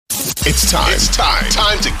It's time. It's time.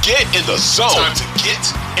 Time to get in the zone. Time to get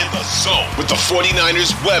in the zone with the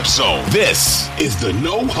 49ers Web Zone. This is the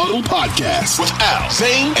No Huddle Podcast with Al,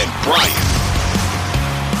 Zane, and Brian.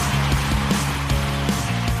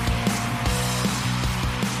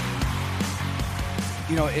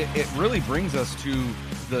 You know, it really brings us to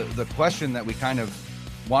the question that we kind of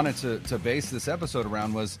wanted to base this episode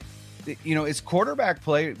around was, you know, is quarterback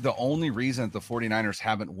play the only reason that the 49ers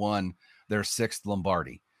haven't won their sixth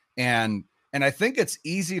Lombardi? And I think it's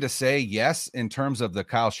easy to say yes in terms of the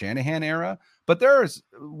Kyle Shanahan era, but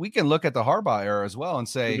we can look at the Harbaugh era as well and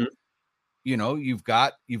say, you know, you've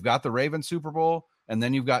got the Ravens Super Bowl, and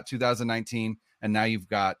then you've got 2019, and now you've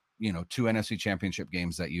got, you know, two NFC Championship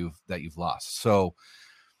games that you've lost. So,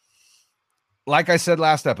 like I said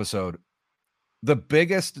last episode, the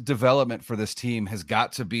biggest development for this team has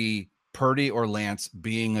got to be Purdy or Lance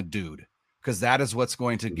being a dude, because that is what's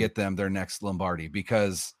going to get them their next Lombardi.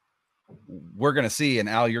 Because we're going to see, and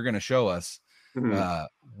Al, you're going to show us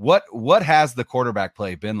what has the quarterback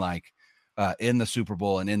play been like in the Super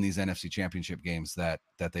Bowl and in these NFC Championship games that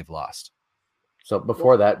they've lost. So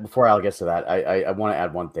before Al gets to that, I want to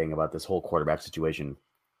add one thing about this whole quarterback situation.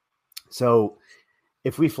 So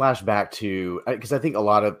if we flash back to, because I think a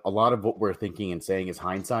lot of what we're thinking and saying is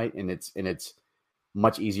hindsight, and it's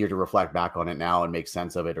much easier to reflect back on it now and make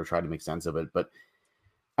sense of it, or try to make sense of it. But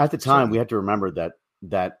at the time, we had to remember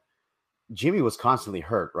that Jimmy was constantly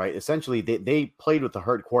hurt, right? Essentially, they played with the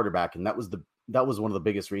hurt quarterback, and that was one of the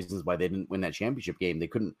biggest reasons why they didn't win that championship game. He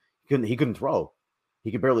couldn't throw.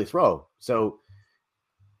 He could barely throw. So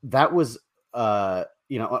that was, Trey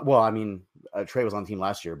was on the team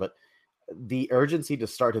last year, but the urgency to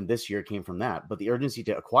start him this year came from that. But the urgency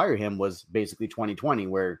to acquire him was basically 2020,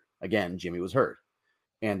 where, again, Jimmy was hurt.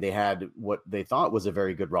 And they had what they thought was a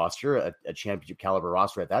very good roster, a championship caliber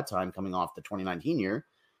roster at that time, coming off the 2019 year.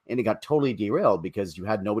 And it got totally derailed because you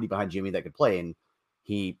had nobody behind Jimmy that could play, and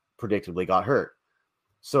he predictably got hurt.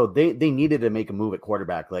 So they needed to make a move at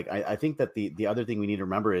quarterback. Like, I think that the other thing we need to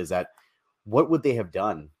remember is that what would they have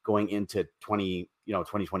done going into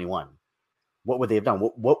 2021? What would they have done?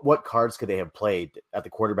 What cards could they have played at the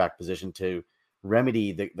quarterback position to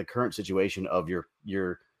remedy the current situation of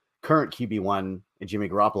your current QB1 and Jimmy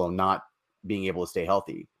Garoppolo not being able to stay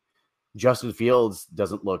healthy? Justin Fields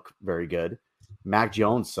doesn't look very good. Mac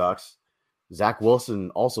Jones sucks. Zach Wilson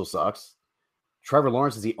also sucks. Trevor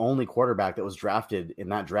Lawrence is the only quarterback that was drafted in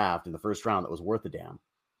that draft in the first round that was worth a damn.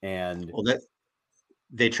 And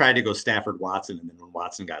they tried to go Stafford Watson, and then when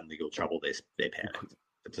Watson got in legal trouble, they panicked.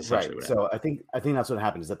 That's essentially right. What happened. I think that's what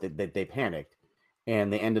happened, is that they panicked,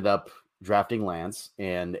 and they ended up drafting Lance.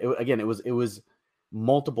 And it was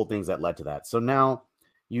multiple things that led to that. So now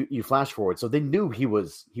you flash forward. So they knew he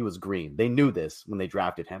was green. They knew this when they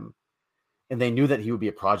drafted him. And they knew that he would be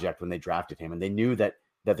a project when they drafted him. And they knew that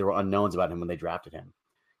there were unknowns about him when they drafted him.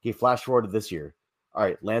 He flashed forward to this year. All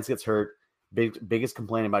right, Lance gets hurt. Biggest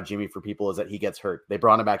complaint about Jimmy for people is that he gets hurt. They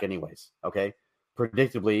brought him back anyways, okay?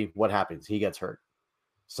 Predictably, what happens? He gets hurt.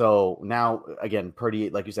 So now, again, Purdy,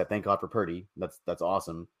 like you said, thank God for Purdy. That's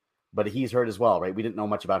awesome. But he's hurt as well, right? We didn't know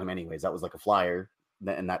much about him anyways. That was like a flyer,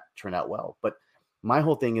 and that turned out well. But my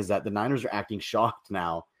whole thing is that the Niners are acting shocked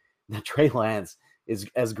now that Trey Lance is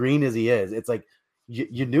as green as he is. It's like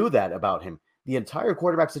you knew that about him. The entire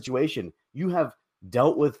quarterback situation, you have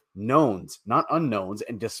dealt with knowns, not unknowns,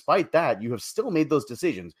 and despite that, you have still made those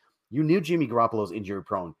decisions. You knew Jimmy Garoppolo's injury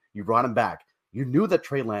prone. You brought him back. You knew that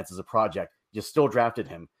Trey Lance is a project. You still drafted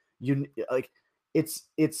him.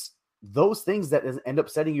 It's those things that end up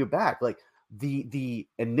setting you back. Like the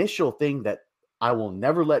initial thing that I will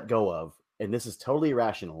never let go of, and this is totally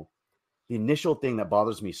irrational. The initial thing that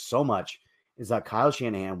bothers me so much is that Kyle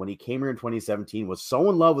Shanahan, when he came here in 2017, was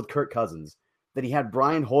so in love with Kirk Cousins that he had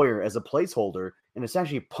Brian Hoyer as a placeholder and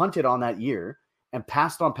essentially punted on that year and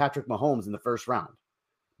passed on Patrick Mahomes in the first round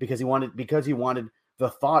because he wanted the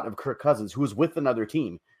thought of Kirk Cousins, who was with another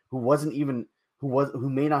team, who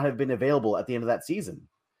may not have been available at the end of that season.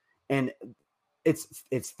 And it's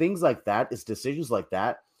things like that, it's decisions like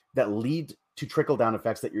that lead to trickle down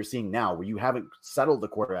effects that you're seeing now, where you haven't settled the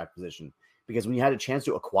quarterback position. Because when you had a chance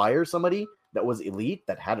to acquire somebody that was elite,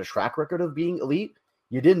 that had a track record of being elite,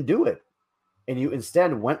 you didn't do it. And you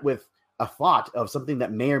instead went with a thought of something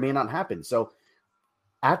that may or may not happen. So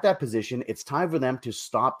at that position, it's time for them to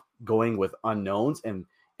stop going with unknowns.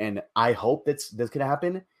 And I hope this could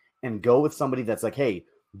happen, and go with somebody that's like, hey,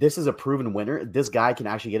 this is a proven winner. This guy can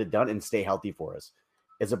actually get it done and stay healthy for us.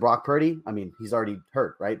 Is it Brock Purdy? I mean, he's already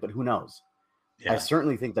hurt, right? But who knows? Yeah. I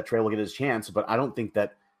certainly think that Trey will get his chance, but I don't think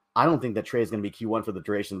that Trey is going to be Q1 for the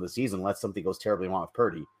duration of the season unless something goes terribly wrong with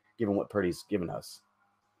Purdy, given what Purdy's given us.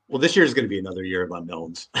 Well, this year is going to be another year of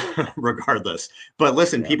unknowns, regardless. But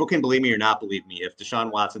listen, people can believe me or not believe me. If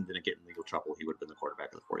Deshaun Watson didn't get in legal trouble, he would have been the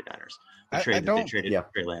quarterback of the 49ers. The trade that they traded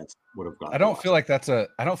Trey Lance would have gone. I don't feel like that's a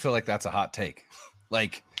hot take.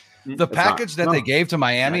 Like the package that they gave to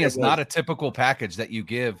Miami is not a typical package that you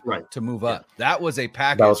give to move up. That was a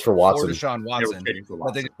package that was for Watson. For Deshaun Watson.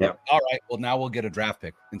 All right, well now we'll get a draft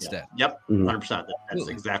pick instead. Yep, 100%. That's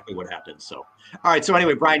exactly what happened. So, all right. So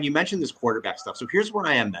anyway, Brian, you mentioned this quarterback stuff. So here's where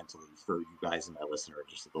I am mentally for you guys and my listeners,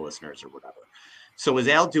 just the listeners or whatever. So is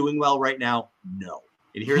Al doing well right now? No.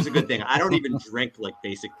 And here's a good thing. I don't even drink like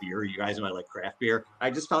basic beer. You guys know I like craft beer.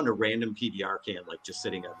 I just found a random PBR can, like just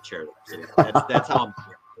sitting on the chair that I'm sitting on. That's how I'm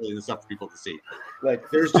holding this up for people to see. Like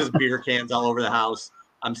there's just beer cans all over the house.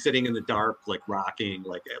 I'm sitting in the dark, like rocking,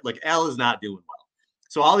 like Al is not doing well.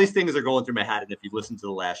 So all these things are going through my head. And if you listened to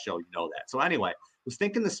the last show, you know that. So anyway, I was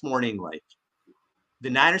thinking this morning, like the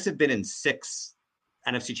Niners have been in 6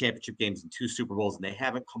 NFC championship games and 2 Super Bowls, and they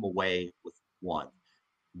haven't come away with one.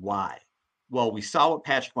 Why? Well, we saw what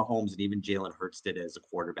Patrick Mahomes and even Jalen Hurts did as a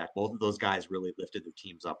quarterback. Both of those guys really lifted their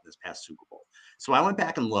teams up this past Super Bowl. So I went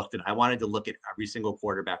back and looked, and I wanted to look at every single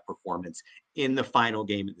quarterback performance in the final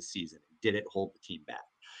game of the season. Did it hold the team back?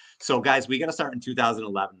 So, guys, we got to start in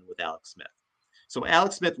 2011 with Alex Smith. So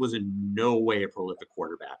Alex Smith was in no way a prolific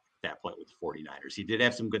quarterback at that point with the 49ers. He did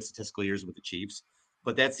have some good statistical years with the Chiefs,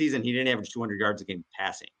 but that season he didn't average 200 yards a game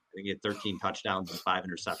passing. I think he had 13 touchdowns and 5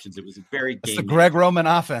 interceptions. It was a very It's the Greg Roman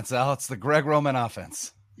offense, Al. It's the Greg Roman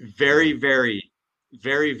offense. Very, very,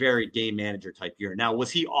 very, very game manager type year. Now,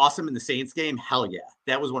 was he awesome in the Saints game? Hell yeah.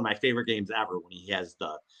 That was one of my favorite games ever when he has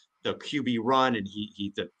the QB run and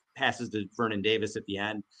he passes to Vernon Davis at the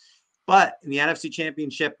end. But in the NFC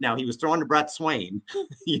Championship, now he was throwing to Brett Swain,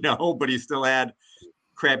 but he still had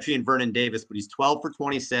Crabtree and Vernon Davis, but he's 12 for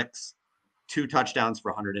 26. 2 touchdowns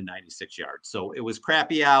for 196 yards. So it was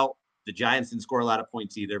crappy out. The Giants didn't score a lot of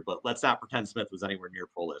points either, but let's not pretend Smith was anywhere near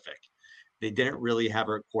prolific. They didn't really have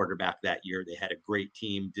a quarterback that year. They had a great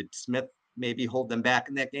team. Did Smith maybe hold them back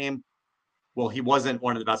in that game? Well, he wasn't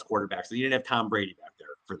one of the best quarterbacks. You didn't have Tom Brady back there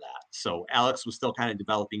for that. So Alex was still kind of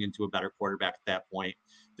developing into a better quarterback at that point.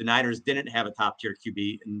 The Niners didn't have a top tier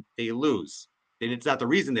QB and they lose. It's not the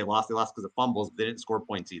reason they lost. They lost because of fumbles, but they didn't score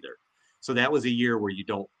points either. So that was a year where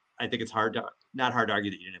I think it's not hard to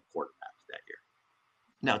argue that you didn't have quarterback that year.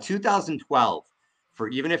 Now, 2012, for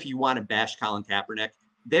even if you want to bash Colin Kaepernick,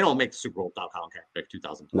 they don't make the Super Bowl without Colin Kaepernick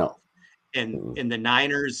 2012. No. And the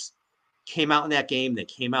Niners came out in that game. They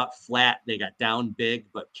came out flat. They got down big,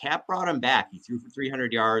 but Cap brought him back. He threw for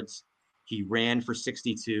 300 yards. He ran for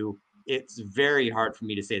 62. It's very hard for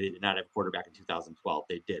me to say they did not have a quarterback in 2012.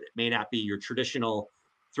 They did. It may not be your traditional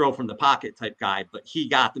throw from the pocket type guy, but he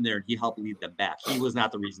got them there and he helped lead them back. He was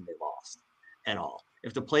not the reason they lost at all.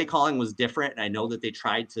 If the play calling was different, and I know that they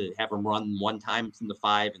tried to have him run 1 time from the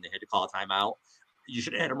 5 and they had to call a timeout, you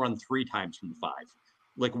should have had him run 3 times from the 5.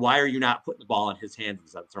 Like, why are you not putting the ball in his hands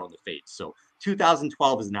instead of throwing the fade? So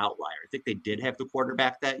 2012 is an outlier. I think they did have the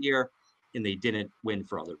quarterback that year and they didn't win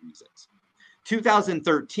for other reasons.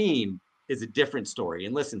 2013 is a different story.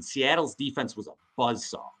 And listen, Seattle's defense was a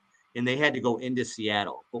buzzsaw. And they had to go into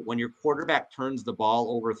Seattle. But when your quarterback turns the ball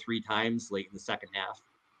over 3 times late in the second half,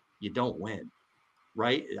 you don't win,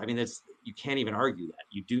 right? I mean, you can't even argue that.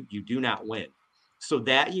 You do not win. So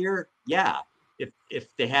that year, yeah,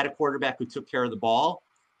 if they had a quarterback who took care of the ball,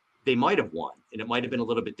 they might have won, and it might have been a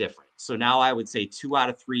little bit different. So now I would say 2 out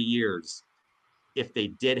of 3 years, if they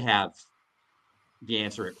did have the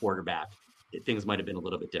answer at quarterback, things might have been a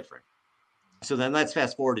little bit different. So then let's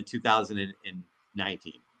fast forward to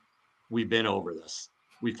 2019. We've been over this.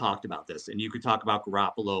 We've talked about this. And you could talk about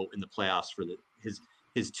Garoppolo in the playoffs for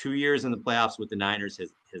his 2 years in the playoffs with the Niners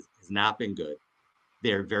has not been good.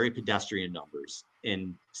 They're very pedestrian numbers.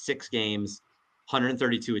 In 6 games,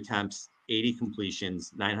 132 attempts, 80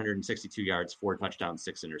 completions, 962 yards, 4 touchdowns,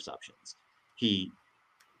 6 interceptions. He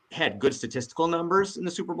had good statistical numbers in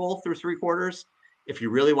the Super Bowl through 3 quarters. If you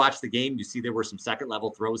really watch the game, you see there were some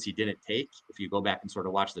second-level throws he didn't take, if you go back and sort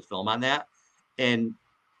of watch the film on that. And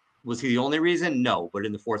was he the only reason? No, but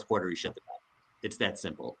in the 4th quarter, he shut the ball. It's that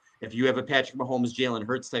simple. If you have a Patrick Mahomes, Jalen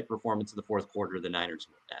Hurts type performance in the 4th quarter, the Niners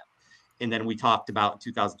win that. And then we talked about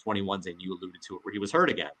 2021, and you alluded to it, where he was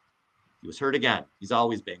hurt again. He's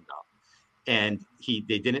always banged up. And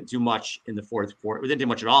they didn't do much in the 4th quarter. They didn't do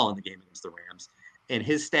much at all in the game against the Rams. And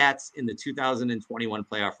his stats in the 2021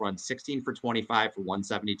 playoff run, 16 for 25 for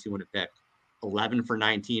 172 and a pick, 11 for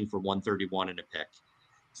 19 for 131 and a pick,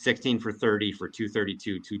 16 for 30 for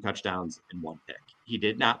 232, 2 touchdowns, and 1 pick. He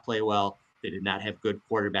did not play well. They did not have good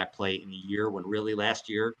quarterback play in a year when really last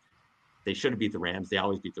year They should have beat the Rams. They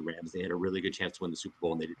always beat the Rams. They had a really good chance to win the Super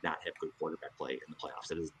Bowl, and they did not have good quarterback play in the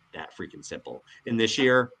playoffs. It is that freaking simple. And this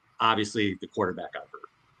year, obviously, the quarterback got hurt.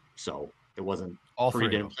 So it wasn't Purdy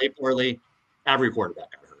didn't play poorly. Every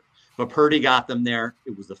quarterback got hurt. But Purdy got them there.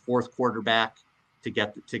 It was the fourth quarterback to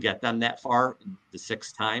get them that far, the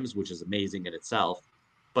 6 times, which is amazing in itself.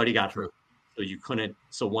 But he got hurt. So you couldn't.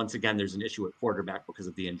 So once again, there's an issue at quarterback because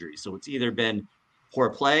of the injury. So it's either been poor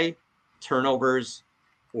play, turnovers,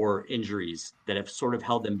 or injuries that have sort of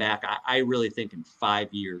held them back. I really think in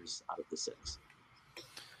 5 years out of the 6.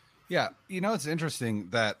 Yeah. It's interesting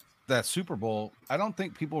that Super Bowl, I don't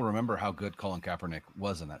think people remember how good Colin Kaepernick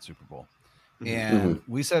was in that Super Bowl. And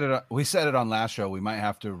we said it on last show. We might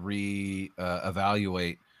have to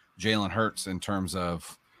evaluate Jalen Hurts in terms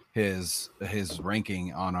of his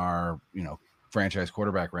ranking on our, franchise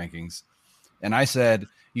quarterback rankings. And I said,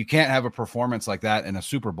 you can't have a performance like that in a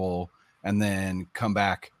Super Bowl and then come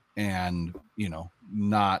back and,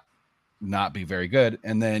 not be very good.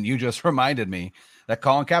 And then you just reminded me that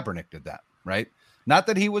Colin Kaepernick did that, right? Not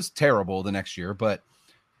that he was terrible the next year, but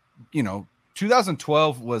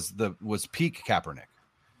 2012 was peak Kaepernick.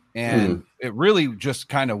 And it really just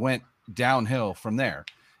kind of went downhill from there.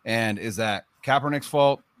 And is that Kaepernick's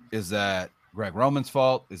fault? Is that Greg Roman's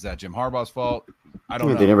fault? Is that Jim Harbaugh's fault? I don't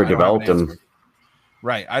know. They never developed him.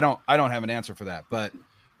 Right. I don't have an answer for that, but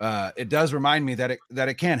it does remind me that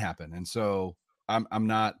it can happen. And so I'm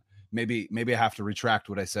not, maybe I have to retract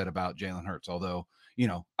what I said about Jalen Hurts. Although,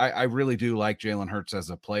 I really do like Jalen Hurts as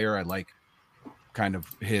a player. I like kind of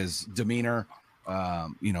his demeanor,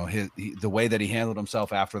 the way that he handled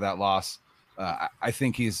himself after that loss. I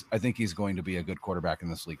think he's going to be a good quarterback in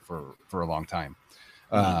this league for a long time.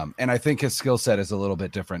 And I think his skill set is a little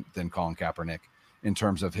bit different than Colin Kaepernick in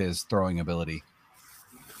terms of his throwing ability,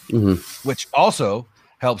 which also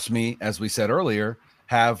helps me, as we said earlier,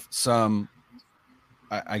 have some,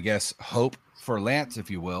 I guess, hope for Lance,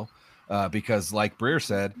 if you will, because like Breer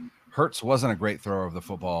said, Hurts wasn't a great thrower of the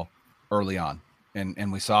football early on.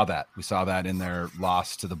 And we saw that. We saw that in their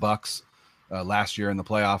loss to the Bucs last year in the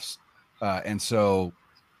playoffs. And so,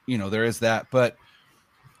 there is that. But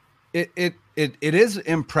it is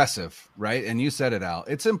impressive, right? And you said it, Al.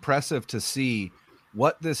 It's impressive to see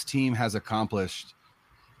what this team has accomplished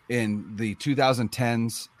in the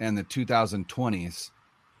 2010s and the 2020s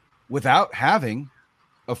without having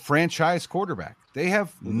a franchise quarterback. They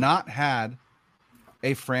have not had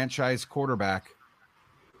a franchise quarterback.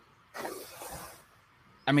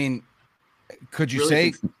 I mean, could you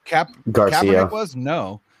say Garcia Kaepernick was?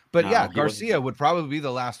 No. But yeah, Garcia would probably be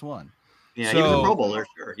the last one. Yeah, he was a Pro Bowler,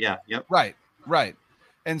 sure. Yeah, yep. Right.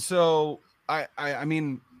 And so I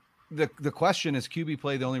mean, the question is, QB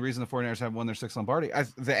play the only reason the 49ers have won their 6th Lombardi?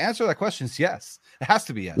 The answer to that question is yes. It has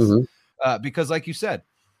to be yes. Because like you said,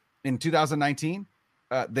 in 2019,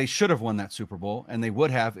 they should have won that Super Bowl, and they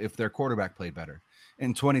would have if their quarterback played better.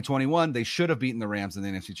 In 2021, they should have beaten the Rams in the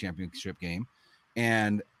NFC Championship game,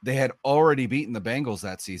 and they had already beaten the Bengals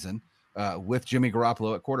that season with Jimmy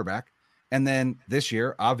Garoppolo at quarterback. And then this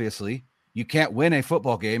year, obviously, you can't win a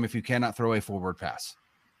football game if you cannot throw a forward pass.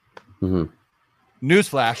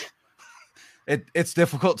 Newsflash. It's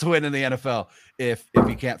difficult to win in the NFL if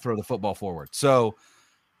you can't throw the football forward. So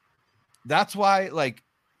that's why,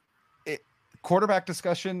 quarterback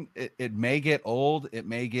discussion, it may get old, it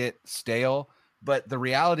may get stale, but the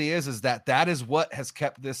reality is that is what has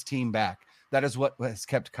kept this team back. That is what has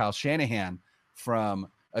kept Kyle Shanahan from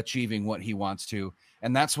achieving what he wants to.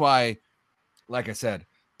 And that's why, like I said,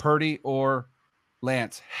 Purdy or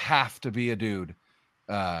Lance have to be a dude,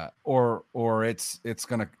 or it's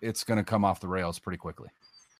gonna come off the rails pretty quickly.